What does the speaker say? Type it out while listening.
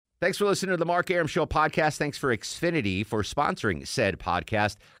Thanks for listening to the Mark Arum Show podcast. Thanks for Xfinity for sponsoring said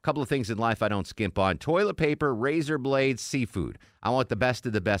podcast. A couple of things in life I don't skimp on. Toilet paper, razor blades, seafood. I want the best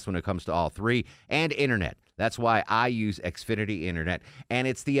of the best when it comes to all three. And internet. That's why I use Xfinity Internet. And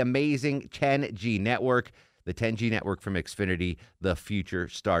it's the amazing 10G network. The 10G network from Xfinity. The future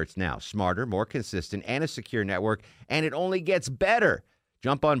starts now. Smarter, more consistent, and a secure network. And it only gets better.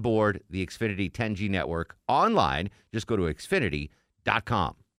 Jump on board the Xfinity 10G network online. Just go to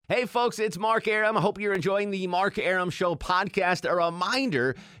Xfinity.com. Hey, folks, it's Mark Arum. I hope you're enjoying the Mark Arum Show podcast. A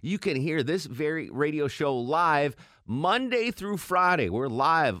reminder, you can hear this very radio show live Monday through Friday. We're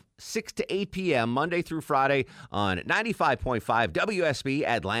live 6 to 8 p.m. Monday through Friday on 95.5 WSB,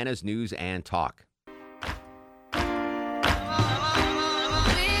 Atlanta's News and Talk.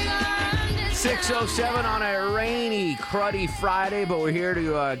 6:07 on a rainy, cruddy Friday, but we're here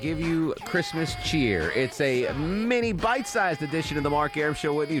to give you Christmas cheer. It's a mini bite-sized edition of the Mark Arum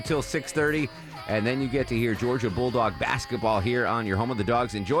Show with you till 6:30, and then you get to hear Georgia Bulldog basketball here on your home of the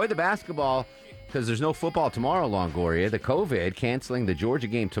Dogs. Enjoy the basketball because there's no football tomorrow, Longoria. The COVID canceling the Georgia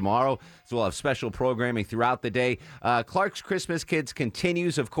game tomorrow, so we'll have special programming throughout the day. Clark's Christmas Kids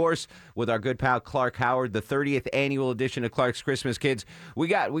continues, of course, with our good pal Clark Howard, the 30th annual edition of Clark's Christmas Kids. We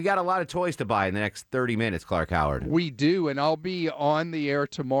got a lot of toys to buy in the next 30 minutes, Clark Howard. We do, and I'll be on the air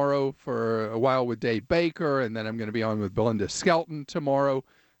tomorrow for a while with Dave Baker, and then I'm going to be on with Belinda Skelton tomorrow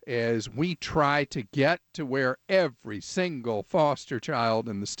as we try to get to where every single foster child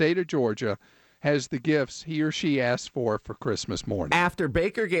in the state of Georgia has the gifts he or she asked for Christmas morning. After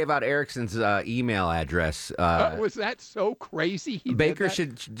Baker gave out Erickson's email address. Was that so crazy? Baker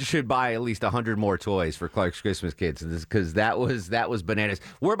should buy at least 100 more toys for Clark's Christmas Kids because that was bananas.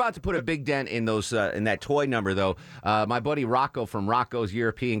 We're about to put a big dent in those in that toy number, though. My buddy Rocco from Rocco's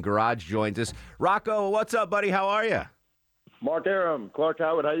European Garage joins us. Rocco, what's up, buddy? How are you? Mark Arum, Clark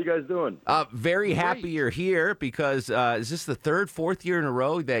Howard, how you guys doing? Very happy you're here because is this the fourth year in a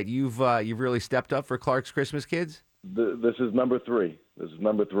row that you've really stepped up for Clark's Christmas Kids? This is number 3. This is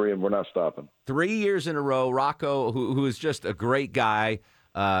number 3, and we're not stopping. 3 years in a row. Rocco, who is just a great guy,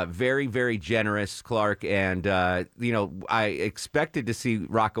 very, very generous, Clark. And, I expected to see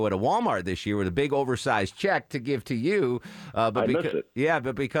Rocco at a Walmart this year with a big oversized check to give to you. I missed it. Yeah,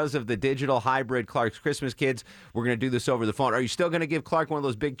 but because of the digital hybrid Clark's Christmas Kids, we're going to do this over the phone. Are you still going to give Clark one of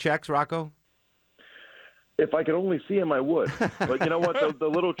those big checks, Rocco? If I could only see him, I would. But you know what? The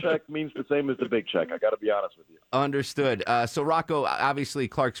little check means the same as the big check. I got to be honest with you. Understood. So, Rocco, obviously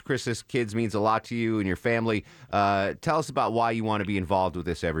Clark's Christmas Kids means a lot to you and your family. Tell us about why you want to be involved with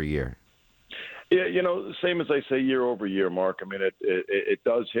this every year. Yeah, same as I say year over year, Mark. I mean, it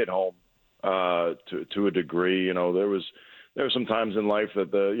does hit home to a degree. There were some times in life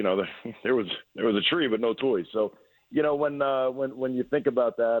that there was a tree but no toys. So, when you think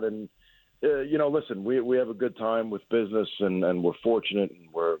about that and listen, we have a good time with business, and we're fortunate, and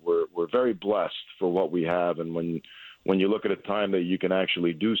we're very blessed for what we have. And when you look at a time that you can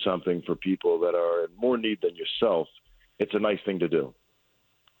actually do something for people that are in more need than yourself, it's a nice thing to do.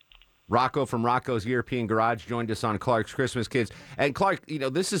 Rocco from Rocco's European Garage joined us on Clark's Christmas Kids. And Clark,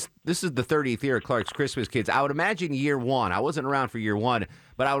 this is the 30th year of Clark's Christmas Kids. I would imagine year one. I wasn't around for year one,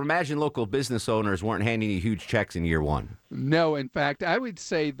 but I would imagine local business owners weren't handing you huge checks in year one. No, in fact, I would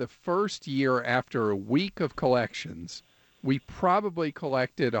say the first year after a week of collections, we probably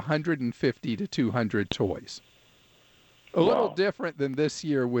collected 150 to 200 toys. A little different than this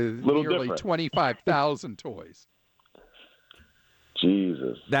year with nearly 25,000 toys.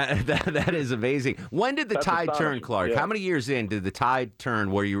 Jesus. That is amazing. When did the tide turn, Clark? Yeah. How many years in did the tide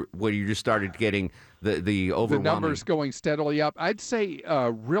turn where you just started getting the overwhelming? The numbers going steadily up. I'd say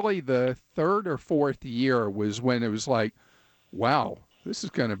really the third or fourth year was when it was like, wow, this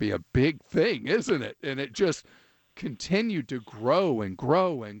is going to be a big thing, isn't it? And it just continued to grow and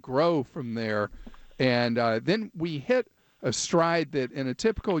grow and grow from there. And then we hit a stride that in a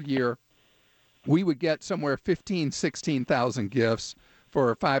typical year, we would get somewhere 15,000, 16,000 gifts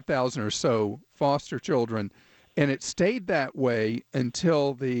for 5,000 or so foster children. And it stayed that way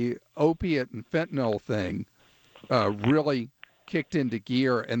until the opiate and fentanyl thing really kicked into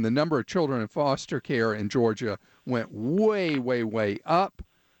gear. And the number of children in foster care in Georgia went way, way, way up.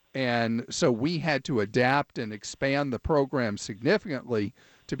 And so we had to adapt and expand the program significantly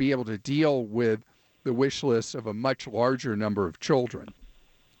to be able to deal with the wish list of a much larger number of children.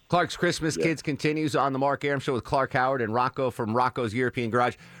 Clark's Christmas Kids continues on the Mark Arum Show with Clark Howard and Rocco from Rocco's European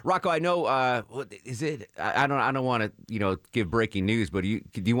Garage. Rocco, I know, is it? I don't want to, give breaking news, but do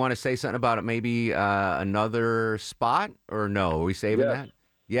you want to say something about it? Maybe another spot or no? Are we saving that?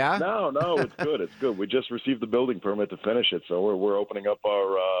 Yeah? No, it's good. It's good. We just received the building permit to finish it, so we're opening up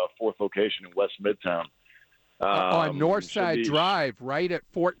our fourth location in West Midtown. On Northside should be- Drive, right at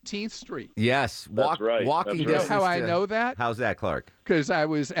 14th Street. Yes. That's right. Walking That's You know distance. how I to- know that? How's that, Clark? Because I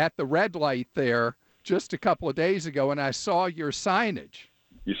was at the red light there just a couple of days ago, and I saw your signage.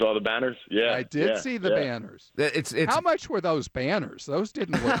 You saw the banners? Yeah. I did yeah, see the yeah. banners. It's How much were those banners? Those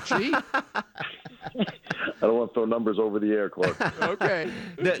didn't look cheap. I don't want to throw numbers over the air, Clark. Okay.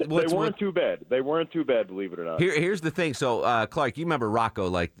 They weren't too bad. They weren't too bad, believe it or not. Here's the thing. So, Clark, you remember Rocco?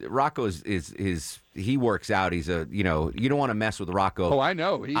 Like Rocco is he works out. He's you don't want to mess with Rocco. Oh, I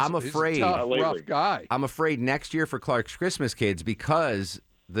know. He's I'm afraid- he's a tough, Not lately. rough guy. I'm afraid next year for Clark's Christmas Kids, because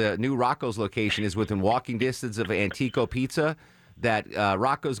the new Rocco's location is within walking distance of Antico Pizza, that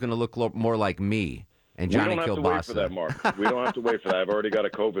Rocco's going to look more like me and We Johnny don't have to wait for Kilbasa. that, Mark. We don't have to wait for that. I've already got a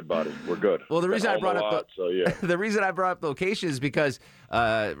COVID body. We're good. Well, the Been reason I home brought a up lot, so yeah. the reason I brought up the location is because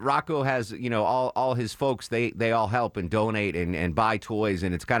Rocco has all his folks, they all help and donate and buy toys,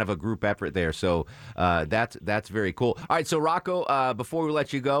 and it's kind of a group effort there. So that's very cool. All right, so Rocco, before we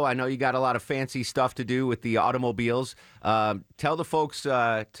let you go, I know you got a lot of fancy stuff to do with the automobiles. Tell the folks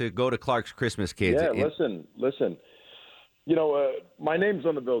to go to Clark's Christmas Kids. Yeah, listen. My name's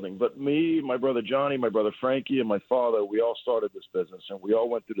on the building, but me, my brother Johnny, my brother Frankie, and my father, we all started this business, and we all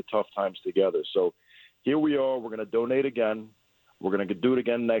went through the tough times together. So here we are. We're going to donate again. We're going to do it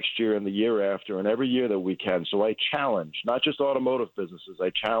again next year and the year after and every year that we can. So I challenge not just automotive businesses.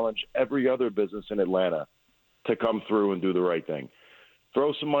 I challenge every other business in Atlanta to come through and do the right thing.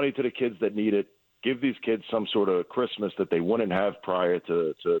 Throw some money to the kids that need it. Give these kids some sort of Christmas that they wouldn't have prior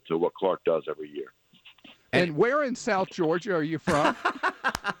to what Clark does every year. And where in South Georgia are you from?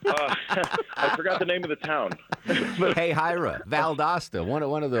 I forgot the name of the town. Hey, Hira, Valdosta, one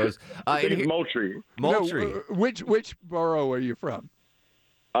of those. I think and it's Moultrie. Moultrie. No, which borough are you from?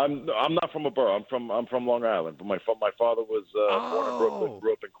 I'm not from a borough. I'm from Long Island. But my father was born in Brooklyn,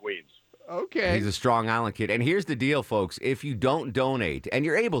 grew up in Queens. Okay. He's a Strong Island kid. And here's the deal, folks. If you don't donate, and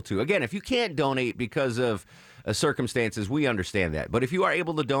you're able to, again, if you can't donate because of circumstances, we understand that. But if you are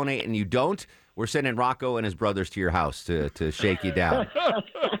able to donate and you don't, we're sending Rocco and his brothers to your house to shake you down.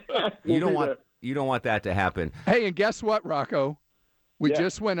 You don't want that to happen. Hey, and guess what, Rocco? We Yeah.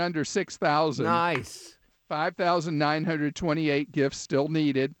 just went under 6,000. Nice. 5,928 gifts still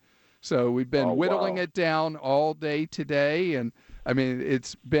needed. So we've been whittling wow. it down all day today. And, I mean,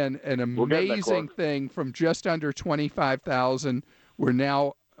 it's been an We're getting there, amazing Clark. thing from just under 25,000. We're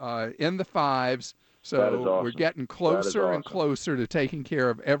now in the fives. That So is awesome. we're getting closer and awesome. closer to taking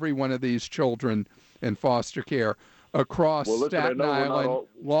care of every one of these children in foster care across Well, listen, I Staten know we're not Island, all-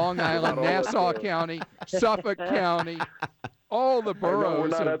 Long Island, all Nassau at the- County, Suffolk County, all the I boroughs. know we're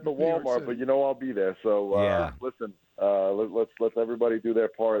not of at the New York Walmart, City. but I'll be there. So Yeah. listen, let's everybody do their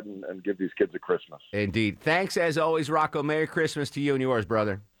part and give these kids a Christmas. Indeed. Thanks, as always, Rocco. Merry Christmas to you and yours,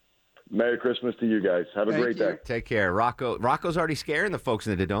 brother. Merry Christmas to you guys. Have a Thank great you. day. Take care. Rocco's already scaring the folks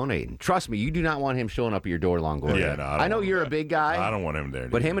into donating. Trust me, you do not want him showing up at your door, Longoria. Yeah, no, I don't I know want you're that. a big guy, I don't want him there.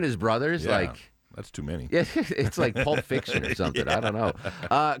 but him either. and his brothers, Yeah, like... that's too many. Yeah, it's like Pulp Fiction or something. I don't know.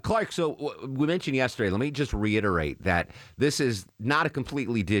 Clark, so we mentioned yesterday, let me just reiterate that this is not a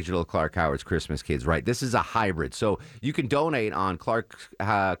completely digital Clark Howard's Christmas Kids, right? This is a hybrid. So you can donate on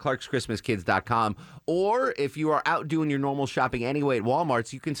clarkschristmaskids.com, or if you are out doing your normal shopping anyway at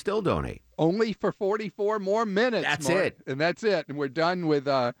Walmart's, you can still donate. Only for 44 more minutes. That's Mark. it. And that's it. And we're done with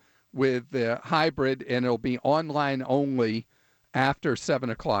the hybrid, and it'll be online only after 7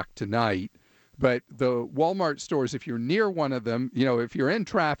 o'clock tonight. But the Walmart stores, if you're near one of them, if you're in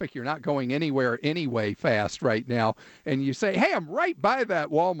traffic, you're not going anywhere anyway fast right now, and you say, hey, I'm right by that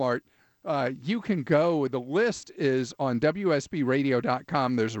Walmart, you can go. The list is on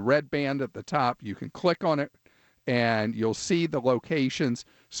WSBradio.com. There's a red band at the top. You can click on it, and you'll see the locations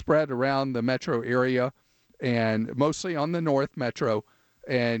spread around the metro area and mostly on the North Metro.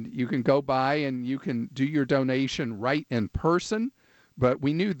 And you can go by and you can do your donation right in person. But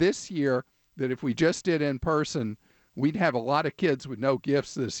we knew this year that if we just did in person, we'd have a lot of kids with no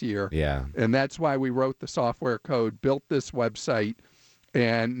gifts this year. Yeah. And that's why we wrote the software code, built this website.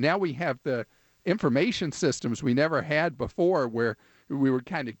 And now we have the information systems we never had before, where we would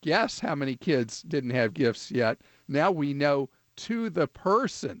kind of guess how many kids didn't have gifts yet. Now we know to the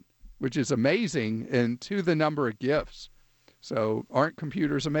person, which is amazing, and to the number of gifts. So aren't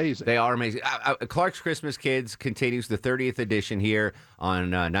computers amazing? They are amazing. Clark's Christmas Kids continues the 30th edition here on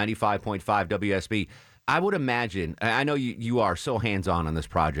 95.5 WSB. I would imagine, I know you are so hands-on on this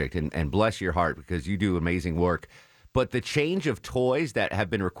project, and bless your heart because you do amazing work, but the change of toys that have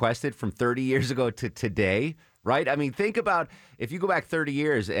been requested from 30 years ago to today right? I mean, think about if you go back 30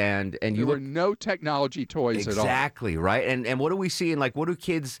 years and you There look were no technology toys at all. exactly, right? And what are we seeing? Like, what do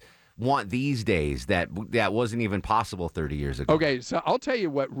kids want these days that wasn't even possible 30 years ago? Okay, so I'll tell you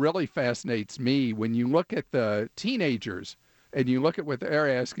what really fascinates me when you look at the teenagers and you look at what they're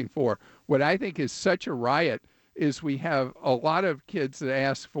asking for. What I think is such a riot is we have a lot of kids that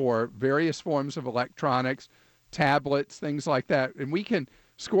ask for various forms of electronics, tablets, things like that, and we can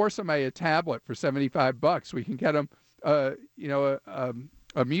score somebody a tablet for $75. We can get them, a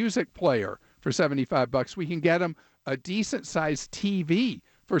music player for $75. We can get them a decent-sized TV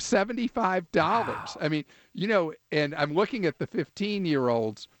for $75. Wow. I mean, and I'm looking at the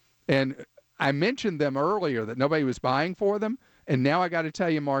 15-year-olds, and I mentioned them earlier that nobody was buying for them. And now I got to tell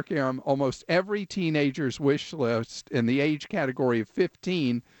you, Mark Arum, almost every teenager's wish list in the age category of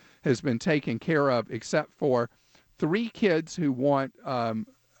 15 has been taken care of, except for 3 kids who want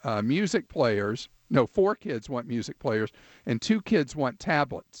music players. No, 4 kids want music players, and 2 kids want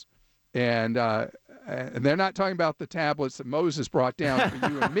tablets. And they're not talking about the tablets that Moses brought down for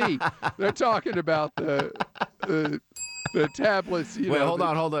you and me. They're talking about the tablets. Wait, hold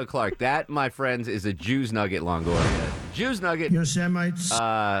on, Clark. That, my friends, is a Jews Nugget Longoria. Jews Nugget.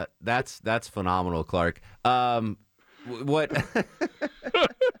 Yosemites. That's phenomenal, Clark. What?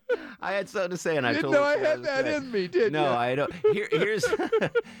 I had something to say, and I didn't told know I had that in me, did you? No, I don't.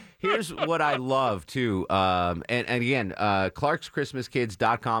 Here's what I love too. And again,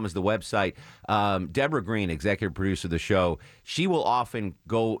 ClarksChristmasKids.com is the website. Deborah Green, executive producer of the show, she will often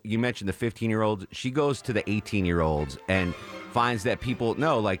go. You mentioned the 15-year-olds. She goes to the 18-year-olds and finds that people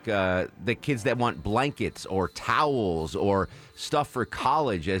like the kids that want blankets or towels or stuff for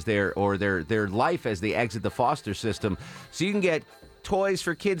college as their life as they exit the foster system. So you can get toys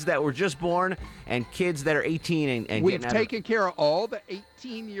for kids that were just born and kids that are 18 and we've taken care of all the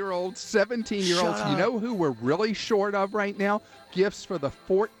 18-year-olds, 17-year-olds. You know who we're really short of right now? Gifts for the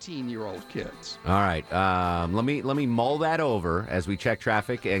 14-year-old kids. All right, let me mull that over as we check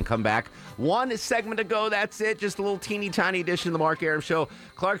traffic and come back. One segment to go. That's it. Just a little teeny tiny edition of the Mark Arum Show.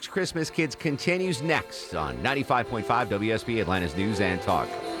 Clark's Christmas Kids continues next on 95.5 WSB, Atlanta's News and Talk.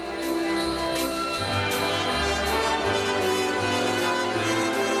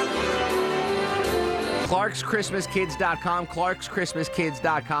 ClarksChristmasKids.com,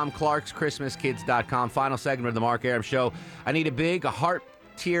 ClarksChristmasKids.com, ClarksChristmasKids.com. Final segment of the Mark Arum Show. I need a big,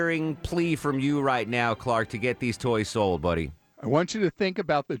 heart-tearing plea from you right now, Clark, to get these toys sold, buddy. I want you to think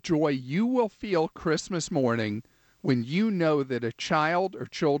about the joy you will feel Christmas morning when you know that a child or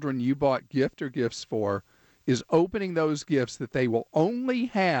children you bought gift or gifts for is opening those gifts that they will only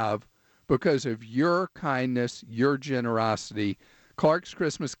have because of your kindness, your generosity.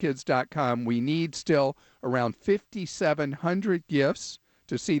 ClarksChristmasKids.com. We need still around 5,700 gifts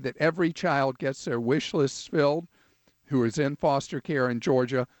to see that every child gets their wish lists filled who is in foster care in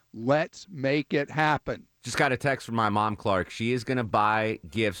Georgia. Let's make it happen. Just got a text from my mom, Clark. She is going to buy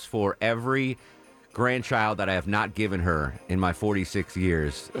gifts for every grandchild that I have not given her in my 46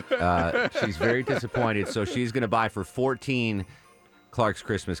 years. She's very disappointed, so she's going to buy for 14 Clark's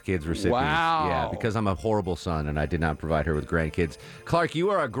Christmas Kids recipients. Wow. Yeah, because I'm a horrible son and I did not provide her with grandkids. Clark, you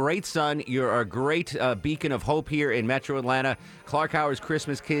are a great son. You're a great beacon of hope here in Metro Atlanta. Clark Howard's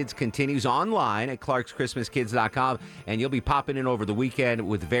Christmas Kids continues online at ClarksChristmasKids.com, and you'll be popping in over the weekend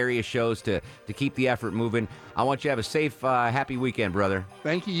with various shows to keep the effort moving. I want you to have a safe, happy weekend, brother.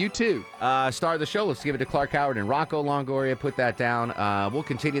 Thank you. You too. Star of the show, let's give it to Clark Howard and Rocco Longoria. Put that down. We'll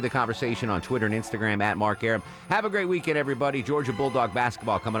continue the conversation on Twitter and Instagram at Mark Arum. Have a great weekend, everybody. Georgia Bulldog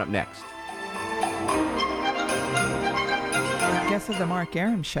basketball coming up next. Guests of the Mark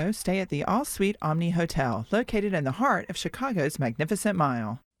Arum Show stay at the All Suite Omni Hotel, located in the heart of Chicago's Magnificent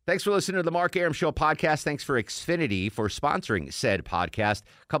Mile. Thanks for listening to the Mark Arum Show podcast. Thanks for Xfinity for sponsoring said podcast.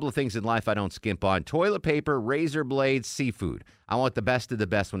 A couple of things in life I don't skimp on. Toilet paper, razor blades, seafood. I want the best of the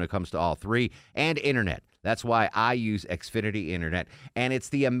best when it comes to all three. And internet. That's why I use Xfinity Internet. And it's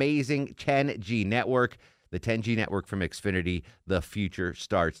the amazing 10G network. The 10G network from Xfinity. The future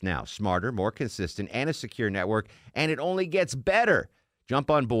starts now. Smarter, more consistent, and a secure network. And it only gets better.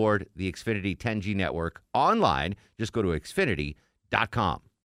 Jump on board the Xfinity 10G network online. Just go to Xfinity.com.